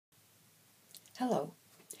Hello,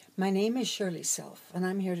 my name is Shirley Self, and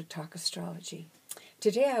I'm here to talk astrology.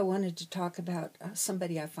 Today I wanted to talk about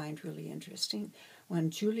somebody I find really interesting,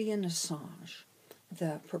 Julian Assange,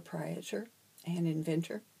 the proprietor and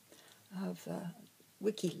inventor of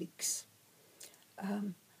WikiLeaks.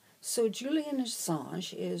 So Julian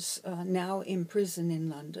Assange is now in prison in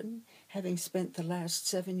London, having spent the last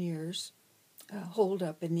 7 years holed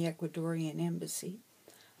up in the Ecuadorian embassy.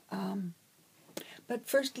 But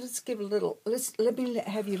first, let me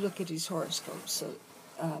have you look at his horoscope,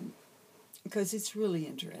 because it's really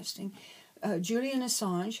interesting. Julian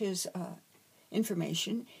Assange, his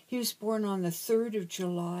information, he was born on the 3rd of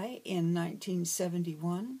July in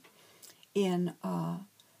 1971 in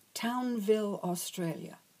Townville,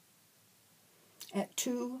 Australia, at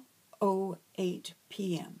 2:08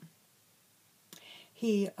 p.m.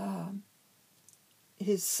 His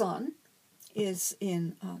sun is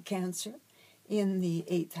in Cancer, in the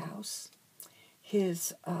 8th house.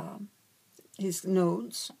 His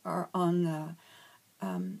nodes are on the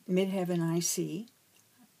midheaven IC.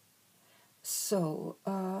 So,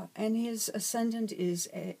 and his ascendant is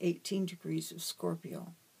 18 degrees of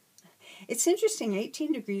Scorpio. It's interesting,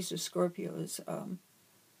 18 degrees of Scorpio is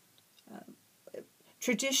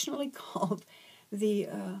traditionally called the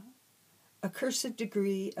accursed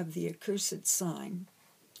degree of the accursed sign.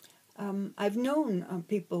 I've known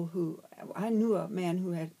people I knew a man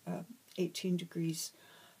who had 18 degrees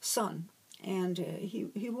sun, and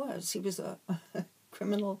he was a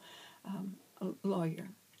criminal lawyer.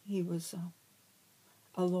 He was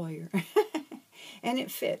a lawyer, and it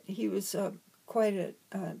fit. He was quite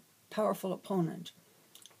a powerful opponent.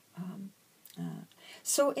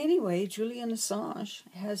 So anyway, Julian Assange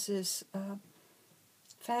has this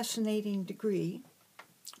fascinating degree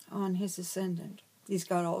on his ascendant. He's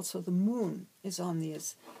got also the moon is over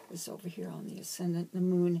here on the ascendant, the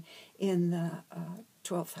moon in the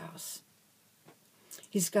 12th house.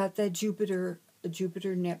 He's got that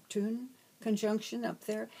Jupiter-Neptune conjunction up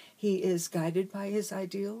there. He is guided by his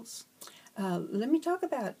ideals. Let me talk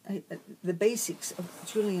about the basics of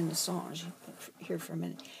Julian Assange here for a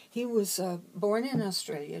minute. He was born in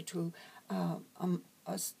Australia to,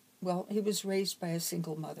 he was raised by a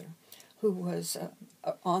single mother who was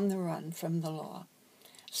on the run from the law.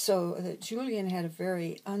 So that Julian had a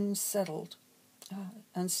very unsettled,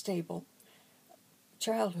 unstable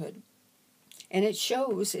childhood. And it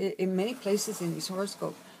shows in many places in his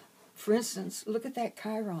horoscope. For instance, look at that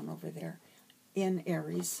Chiron over there in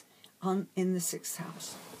Aries in the 6th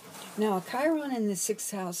house. Now, a Chiron in the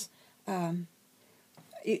 6th house,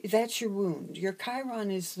 that's your wound. Your Chiron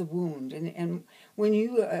is the wound. And when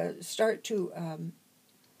you start to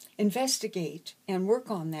investigate and work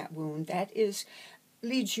on that wound, that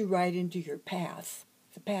leads you right into your path,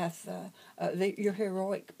 your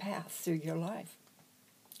heroic path through your life.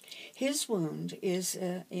 His wound is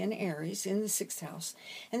in Aries, in the 6th house.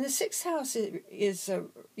 And the 6th house is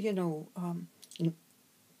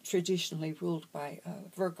traditionally ruled by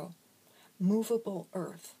Virgo, movable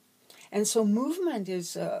earth. And so movement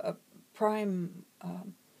is a prime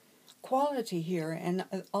quality here, and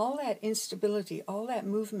all that instability, all that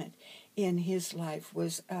movement in his life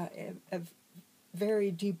was a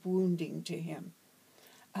very deep wounding to him.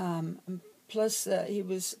 Plus, he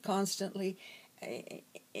was constantly in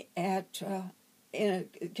a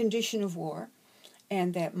condition of war,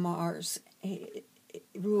 and that Mars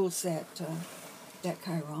rules that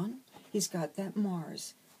Chiron. He's got that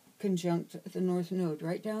Mars conjunct the North Node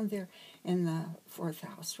right down there in the 4th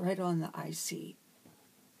house, right on the IC.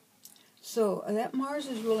 So that Mars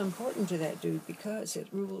is real important to that dude because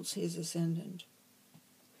it rules his ascendant.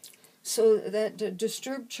 So that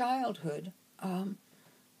disturbed childhood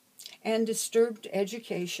and disturbed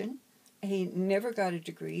education. He never got a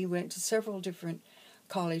degree. He went to several different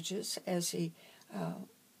colleges as he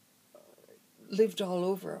lived all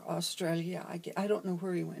over Australia. I don't know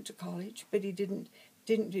where he went to college, but he didn't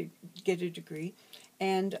get a degree,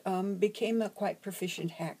 and became a quite proficient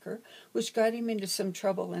hacker, which got him into some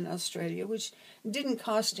trouble in Australia, which didn't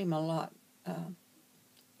cost him a lot.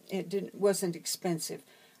 It wasn't expensive.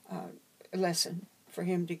 Lesson for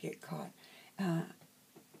him to get caught, and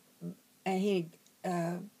he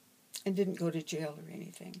didn't go to jail or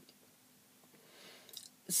anything.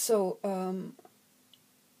 So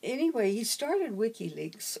anyway, he started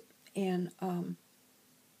WikiLeaks in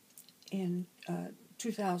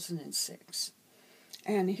 2006,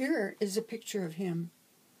 and here is a picture of him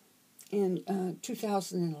in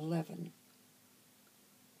 2011.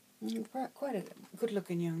 Quite a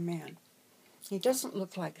good-looking young man. He doesn't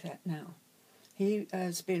look like that now. He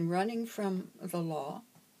has been running from the law,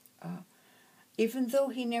 even though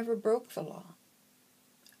he never broke the law.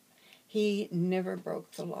 He never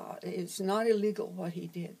broke the law. It's not illegal what he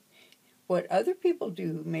did. What other people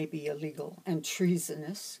do may be illegal and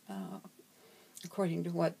treasonous, according to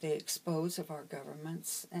what they expose of our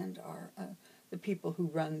governments and the people who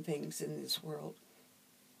run things in this world.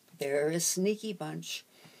 They're a sneaky bunch,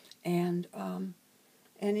 and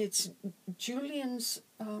it's Julian's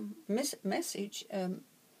message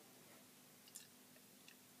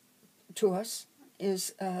to us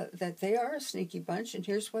is that they are a sneaky bunch, and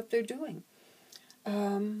here's what they're doing.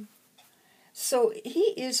 So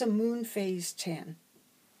he is a moon phase 10.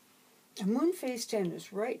 A moon phase 10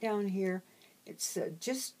 is right down here. It's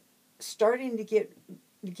just starting to get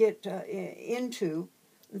into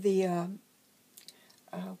the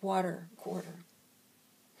water quarter.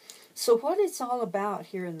 So what it's all about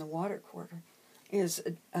here in the water quarter is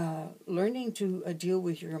learning to deal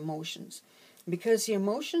with your emotions, because the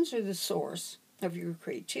emotions are the source of your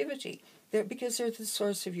creativity. Because they're the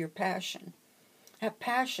source of your passion. That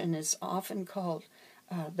passion is often called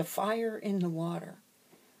the fire in the water.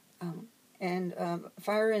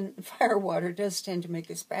 Fire water does tend to make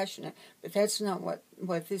us passionate, but that's not what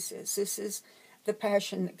this is. This is the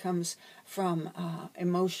passion that comes from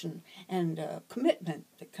emotion, and commitment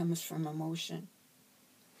that comes from emotion.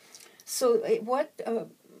 So what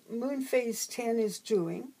Moon Phase 10 is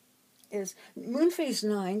doing is, Moon Phase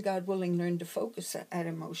 9, God willing, learn to focus that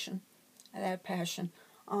emotion, that passion,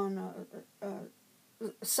 on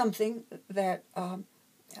something that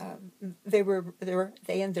they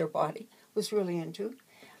and their body was really into.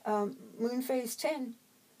 Moon Phase 10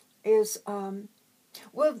 is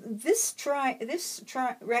this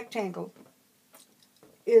rectangle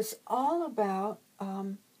is all about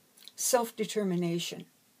self-determination.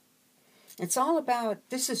 It's all about,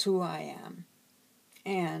 this is who I am,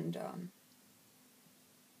 and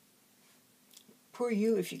poor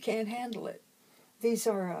you if you can't handle it. These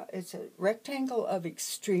are it's a rectangle of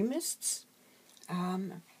extremists.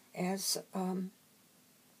 Who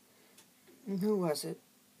was it?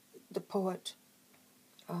 The poet.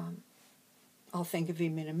 I'll think of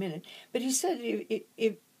him in a minute. But he said,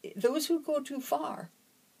 if those who go too far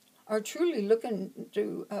are truly looking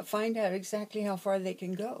to find out exactly how far they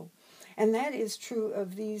can go. And that is true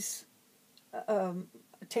of these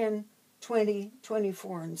 10, 20,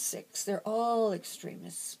 24, and 6. They're all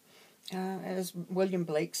extremists. As William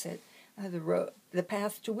Blake said, the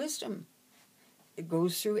path to wisdom, it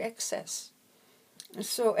goes through excess.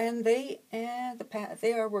 So, and they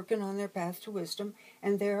are working on their path to wisdom,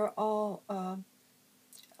 and they're all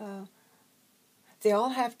they all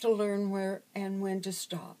have to learn where and when to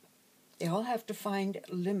stop. They all have to find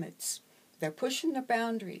limits. They're pushing the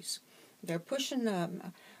boundaries. They're pushing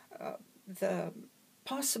the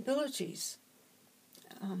possibilities,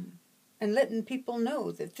 and letting people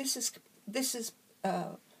know that this is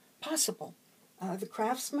possible. The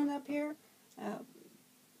craftsman up here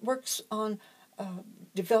works on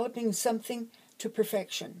developing something to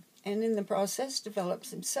perfection, and in the process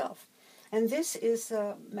develops himself. And this is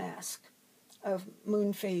a mask of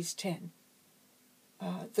Moon Phase 10,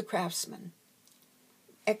 the craftsman.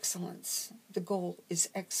 Excellence. The goal is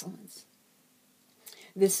excellence.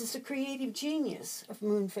 This is the creative genius of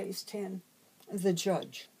Moon Phase 10, the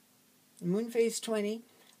judge. Moon Phase 20,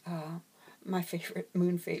 my favorite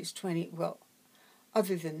Moon Phase 20, well,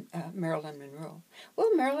 other than Marilyn Monroe.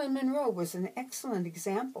 Well, Marilyn Monroe was an excellent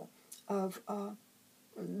example of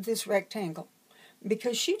this rectangle,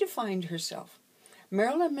 because she defined herself.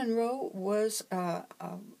 Marilyn Monroe was a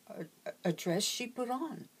dress she put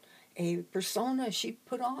on, a persona she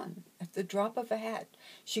put on at the drop of a hat.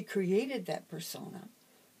 She created that persona.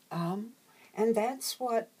 And that's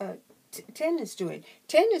what 10 is doing.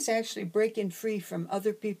 10 is actually breaking free from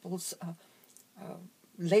other people's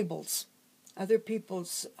labels, other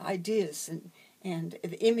people's ideas and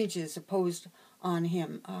the images opposed on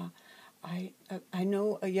him. I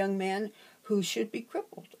know a young man who should be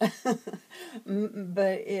crippled,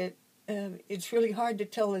 but it's really hard to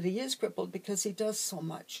tell that he is crippled because he does so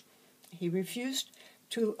much. He refused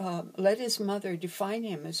to let his mother define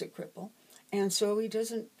him as a cripple, and so he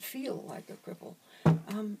doesn't feel like a cripple.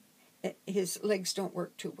 His legs don't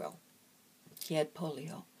work too well. He had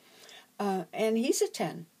polio. And he's a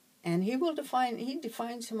 10, and he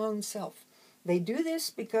defines his own self. They do this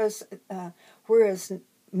because whereas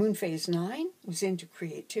Moon Phase 9 was into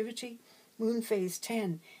creativity, Moon Phase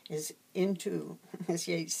 10 is into, as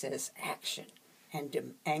Yeats says, action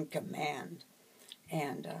and command.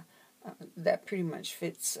 And that pretty much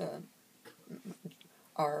fits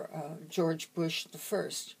our George Bush the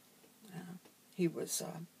First. He was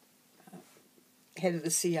head of the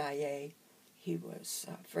CIA. He was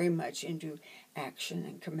very much into action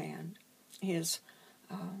and command. His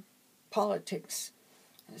politics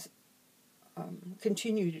has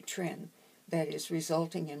continued a trend that is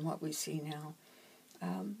resulting in what we see now.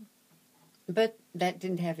 But that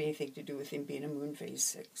didn't have anything to do with him being a moon phase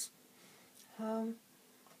 6. Moon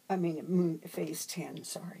phase 10,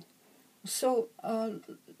 sorry. So,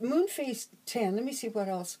 moon phase 10, let me see what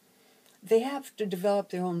else. They have to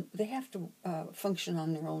develop their own, they have to function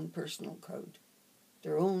on their own personal code,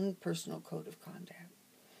 their own personal code of conduct.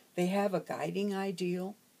 They have a guiding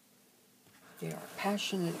ideal. They are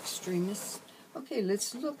passionate extremists. Okay,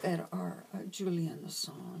 let's look at our Julian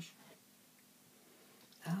Assange.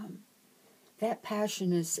 That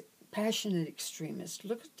passionate extremist.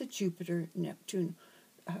 Look at the Jupiter-Neptune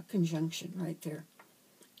conjunction right there.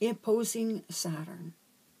 Opposing Saturn.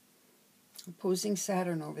 Opposing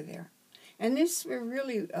Saturn over there. And this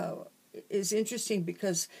really is interesting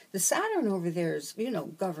because the Saturn over there is,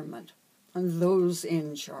 government and those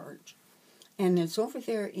in charge. And it's over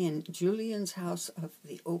there in Julian's house of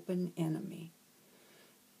the open enemy,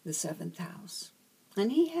 the 7th house.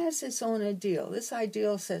 And he has his own ideal. This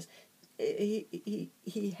ideal says he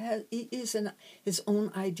is his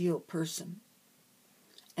own ideal person,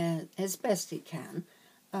 and as best he can.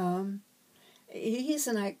 He's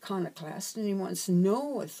an iconoclast, and he wants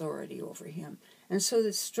no authority over him. And so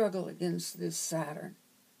the struggle against this Saturn.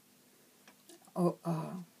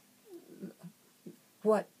 And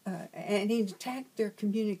he attacked their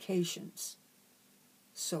communications.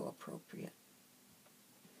 So appropriate.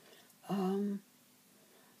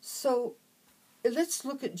 So let's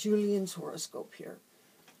look at Julian's horoscope here.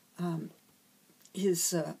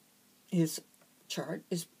 His chart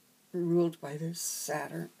is ruled by this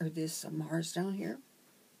Saturn, or this Mars down here.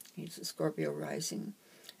 He's a Scorpio rising.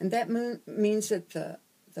 And that means that the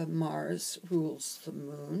Mars rules the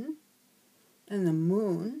moon, and the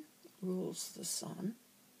moon rules the sun,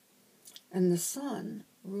 and the sun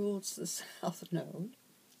rules the south node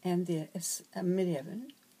and the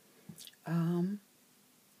midheaven.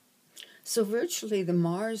 So virtually the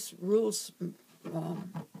Mars rules, the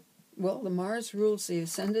Mars rules the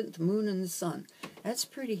ascendant, the moon, and the sun. That's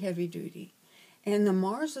pretty heavy duty. And the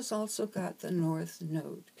Mars has also got the north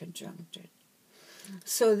node conjuncted.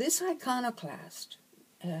 So this iconoclast,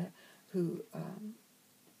 who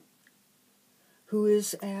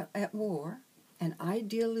is at war, an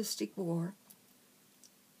idealistic war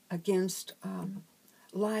against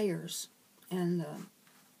liars and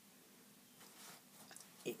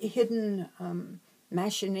hidden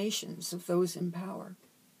machinations of those in power.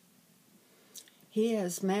 He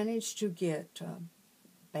has managed to get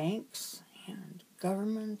banks and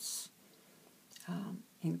governments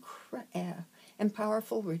and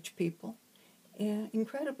powerful rich people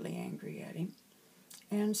incredibly angry at him.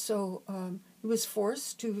 And so he was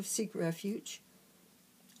forced to seek refuge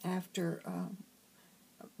after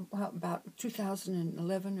about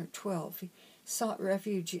 2011 or 12. He sought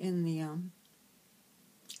refuge in the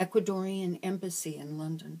Ecuadorian embassy in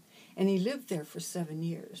London, and he lived there for 7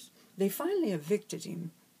 years. They finally evicted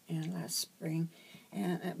him last spring,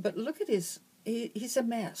 but look at he's a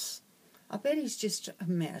mess. I bet he's just a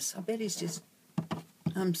mess. I bet he's just,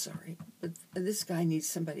 I'm sorry, but this guy needs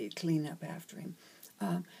somebody to clean up after him.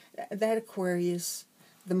 That Aquarius,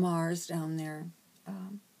 the Mars down there,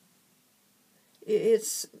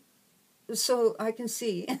 it's, so I can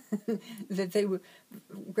see that they would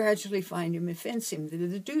gradually find him offensive.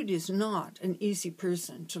 The dude is not an easy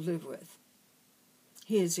person to live with.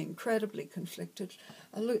 He is incredibly conflicted.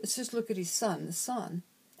 Let's just look at his sun. The sun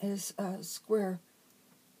is square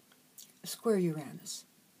Uranus.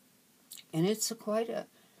 And it's quite a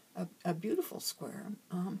beautiful square.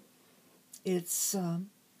 It's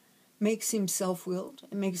makes him self-willed.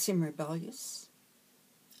 It makes him rebellious.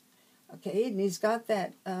 Okay, and he's got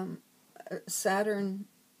that Saturn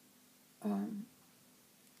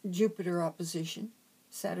Jupiter opposition,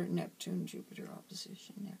 Saturn Neptune Jupiter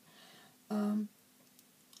opposition there,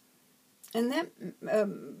 and that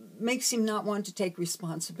makes him not want to take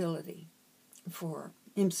responsibility for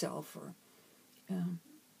himself or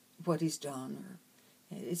what he's done. Or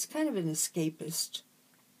it's kind of an escapist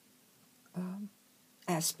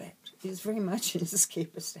aspect. It's very much an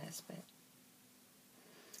escapist aspect.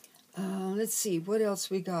 Let's see, what else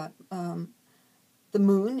we got? The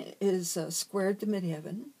moon is squared the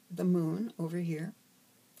midheaven. The moon over here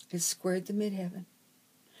is squared the midheaven.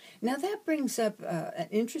 Now that brings up an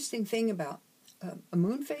interesting thing about a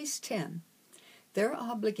moon phase 10. Their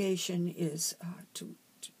obligation is to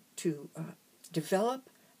develop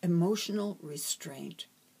emotional restraint,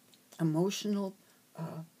 emotional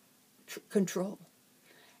control.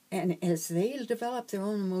 And as they develop their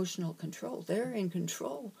own emotional control, they're in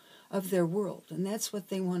control of their world, and that's what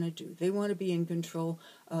they want to do. They want to be in control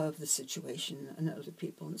of the situation and other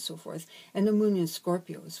people and so forth. And the moon in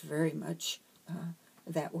Scorpio is very much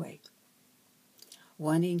that way,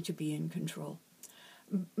 wanting to be in control.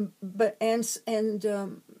 But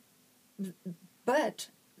but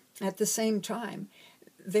at the same time,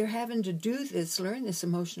 they're having to do this, learn this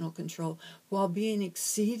emotional control, while being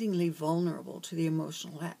exceedingly vulnerable to the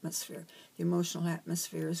emotional atmosphere. The emotional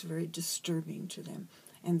atmosphere is very disturbing to them,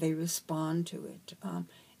 and they respond to it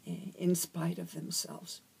in spite of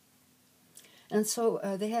themselves. And so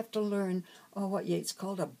they have to learn what Yeats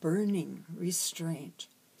called a burning restraint.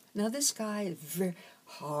 Now, this guy is very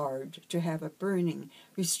hard to have a burning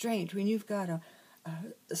restraint when you've got a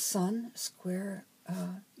Sun square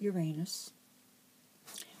Uranus.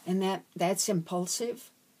 And that's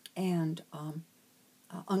impulsive and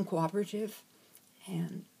uncooperative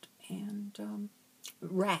and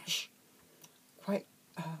rash, quite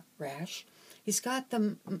rash. He's got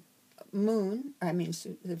the Venus,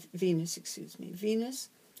 excuse me. Venus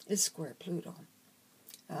is square Pluto.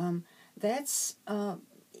 That's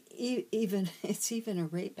it's even a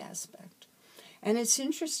rape aspect. And it's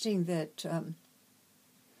interesting that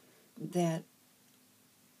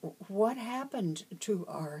what happened to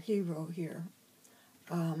our hero here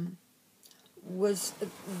was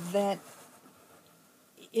that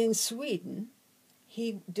in Sweden,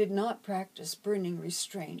 he did not practice burning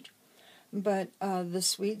restraint, but the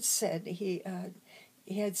Swedes said he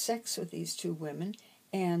had sex with these two women,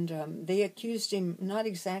 and they accused him not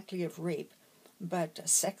exactly of rape, but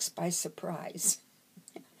sex by surprise.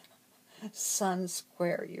 Sun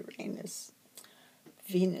square Uranus,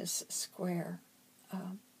 Venus square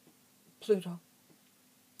Pluto,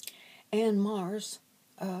 and Mars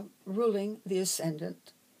ruling the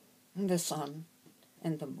ascendant, the sun,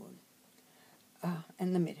 and the moon,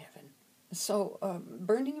 and the midheaven. So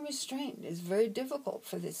burning restraint is very difficult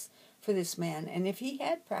for this man, and if he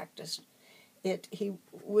had practiced it, he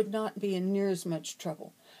would not be in near as much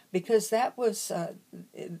trouble, because that was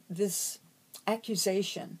this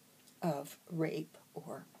accusation of rape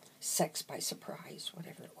or sex by surprise,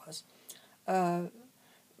 whatever it was,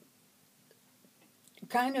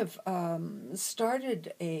 kind of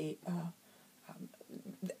started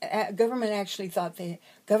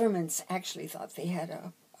governments actually thought they had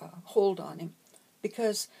a hold on him,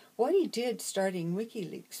 because what he did starting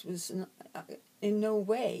WikiLeaks was in no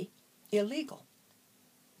way illegal.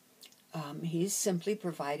 He's simply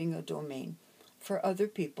providing a domain for other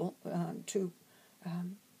people to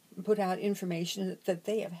put out information that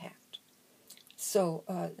they have hacked. So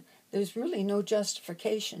there's really no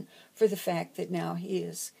justification for the fact that now he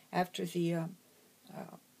is, after the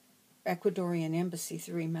Ecuadorian embassy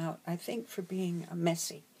threw him out, I think for being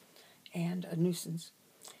messy and a nuisance.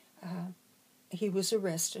 He was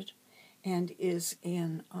arrested and is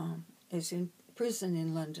in prison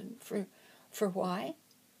in London. For why?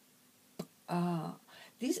 Our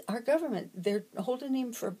government, they're holding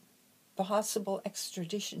him for possible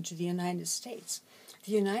extradition to the United States.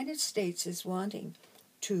 The United States is wanting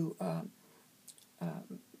to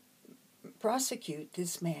prosecute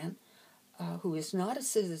this man who is not a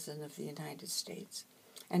citizen of the United States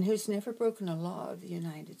and who's never broken a law of the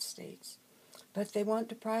United States. But they want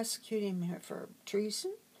to prosecute him for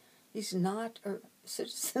treason. He's not a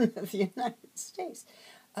citizen of the United States.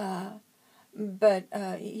 But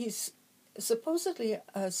he's supposedly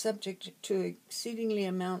subject to exceedingly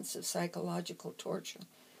amounts of psychological torture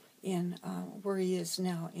in where he is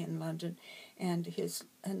now in London, and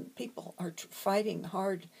people are fighting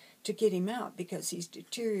hard to get him out because he's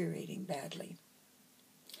deteriorating badly.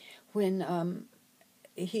 When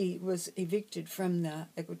he was evicted from the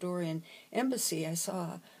Ecuadorian embassy, I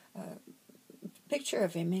saw a picture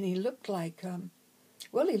of him, and he looked like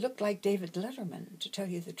David Letterman, to tell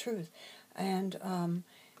you the truth. And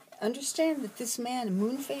understand that this man,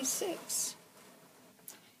 moon phase 6,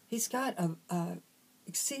 he's got a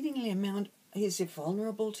exceedingly amount. He's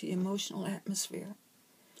vulnerable to the emotional atmosphere.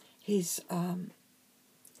 He's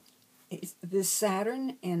this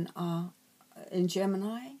Saturn in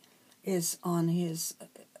Gemini is on his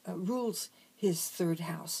rules his third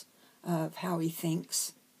house of how he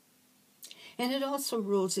thinks, and it also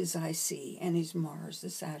rules his IC and his Mars, the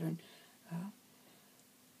Saturn.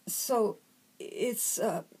 So it's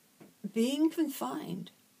being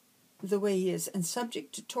confined the way he is and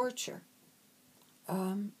subject to torture.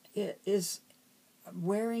 It is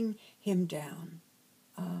wearing him down.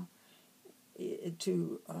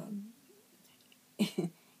 It'll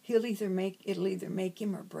either make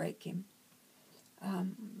him or break him.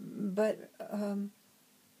 But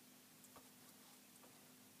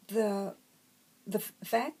the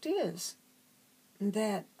fact is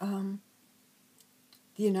that the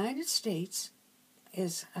United States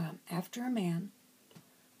is after a man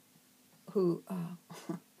who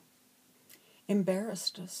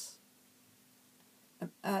embarrassed us.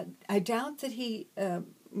 I doubt that he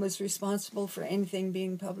was responsible for anything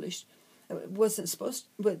being published. Wasn't supposed,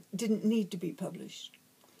 but didn't need to be published.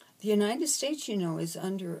 The United States, you know, is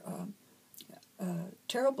under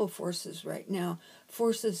terrible forces right now,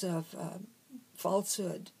 forces of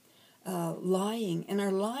falsehood, lying, and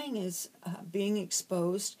our lying is being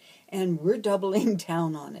exposed, and we're doubling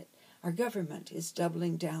down on it. Our government is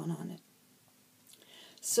doubling down on it.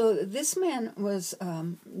 So this man was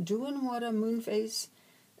doing what a moon phase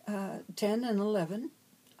 10 and 11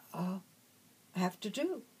 have to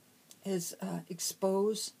do, is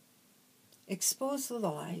expose the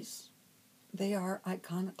lies. They are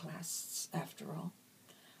iconoclasts, after all.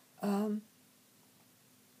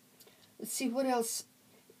 Let's see, what else?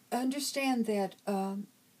 Understand that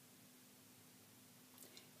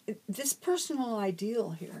this personal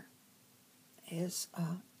ideal here is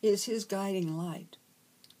his guiding light.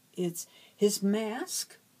 It's his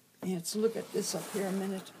mask. Let's look at this up here a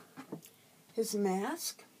minute. His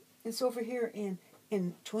mask is over here in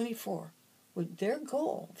 24. With their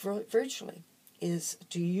goal, virtually, is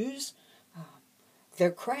to use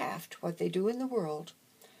their craft, what they do in the world,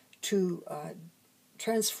 to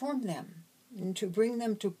transform them and to bring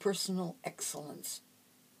them to personal excellence.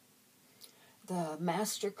 The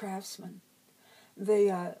master craftsman.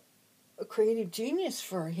 The creative genius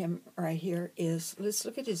for him right here is, let's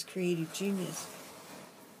look at his creative genius.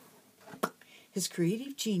 His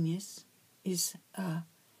creative genius is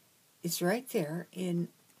it's right there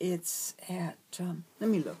it's at, let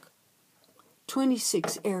me look,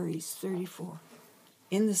 26 Aries 34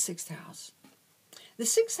 in the 6th house. The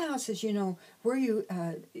 6th house is, you know, where you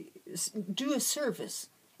do a service,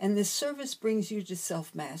 and this service brings you to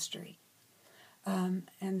self-mastery. And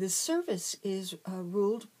this service is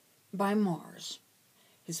ruled by Mars.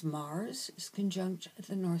 His Mars is conjunct at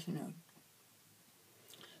the North Node.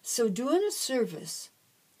 So doing a service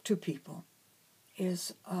to people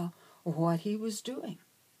is what he was doing.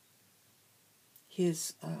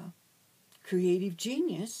 His creative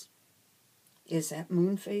genius is at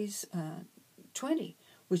moon phase 20,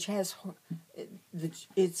 which has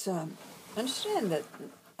it's understand that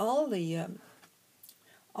all the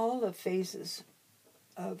phases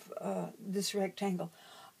of this rectangle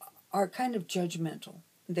are kind of judgmental.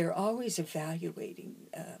 They're always evaluating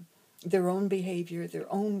their own behavior,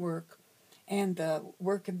 their own work, and the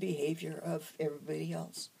work and behavior of everybody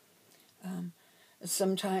else.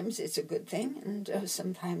 Sometimes it's a good thing, and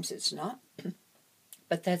sometimes it's not.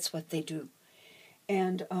 But that's what they do.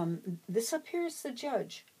 And this up here is the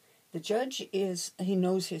judge. The judge he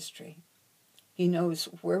knows history. He knows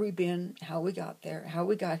where we've been, how we got there, how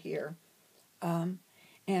we got here, and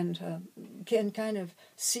can kind of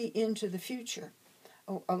see into the future.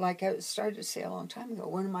 Like I started to say a long time ago,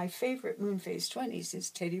 one of my favorite moon phase 20s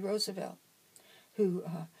is Teddy Roosevelt, who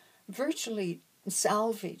virtually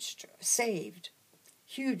saved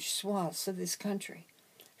huge swaths of this country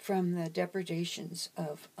from the depredations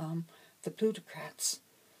of the plutocrats,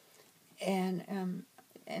 and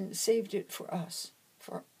saved it for us,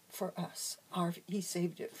 for us. He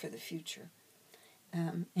saved it for the future.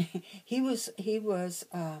 He was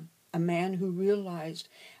a man who realized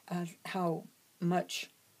how much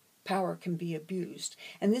power can be abused.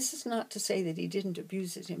 And this is not to say that he didn't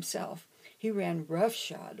abuse it himself. He ran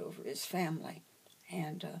roughshod over his family,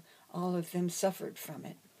 and all of them suffered from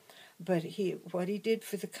it. But what he did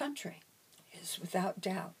for the country is without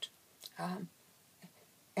doubt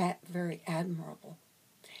very admirable.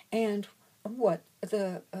 And what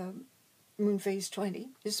the Moon Phase 20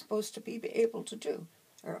 is supposed to be able to do.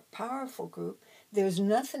 They're a powerful group. There's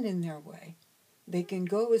nothing in their way. They can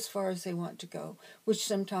go as far as they want to go, which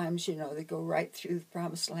sometimes, they go right through the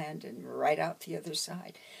promised land and right out the other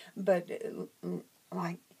side. But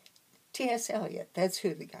like T.S. Eliot, that's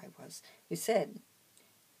who the guy was, who said,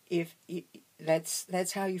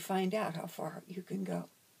 that's how you find out how far you can go,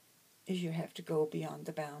 is you have to go beyond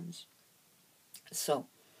the bounds. So,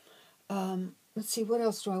 let's see, what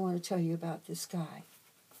else do I want to tell you about this guy?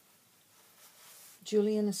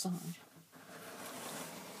 Julian Assange.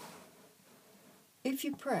 If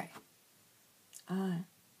you pray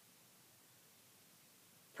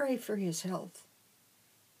for his health.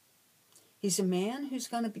 He's a man who's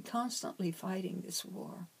going to be constantly fighting this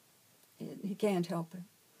war. He can't help it.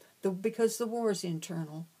 Because the war is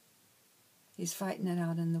internal. He's fighting it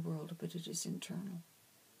out in the world, but it is internal.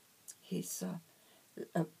 He's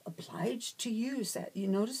obliged to use that. You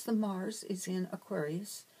notice the Mars is in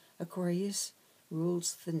Aquarius. Aquarius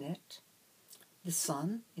rules the net. The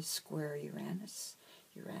Sun is square Uranus.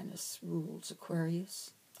 Uranus rules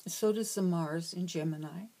Aquarius. So does the Mars in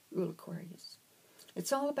Gemini rule Aquarius.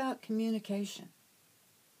 It's all about communication.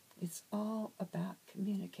 It's all about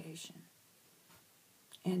communication.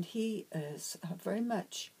 And he is very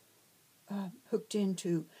much hooked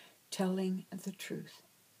into telling the truth.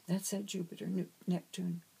 That's at Jupiter,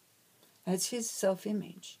 Neptune. That's his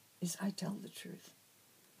self-image, is I tell the truth.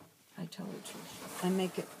 I tell the truth. I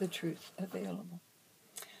make it the truth available.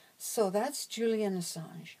 So that's Julian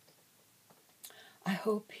Assange. I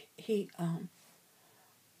hope he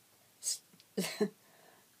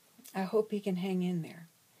I hope he can hang in there.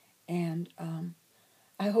 And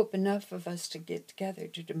I hope enough of us to get together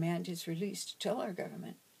to demand his release, to tell our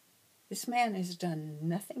government, this man has done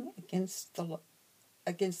nothing against the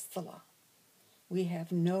law. We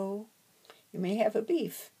have no, you may have a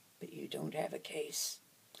beef, but you don't have a case.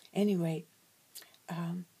 Anyway,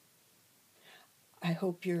 I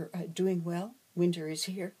hope you're doing well. Winter is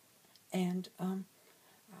here. And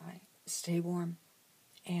stay warm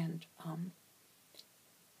and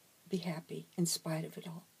be happy in spite of it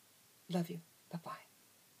all. Love you. Bye-bye.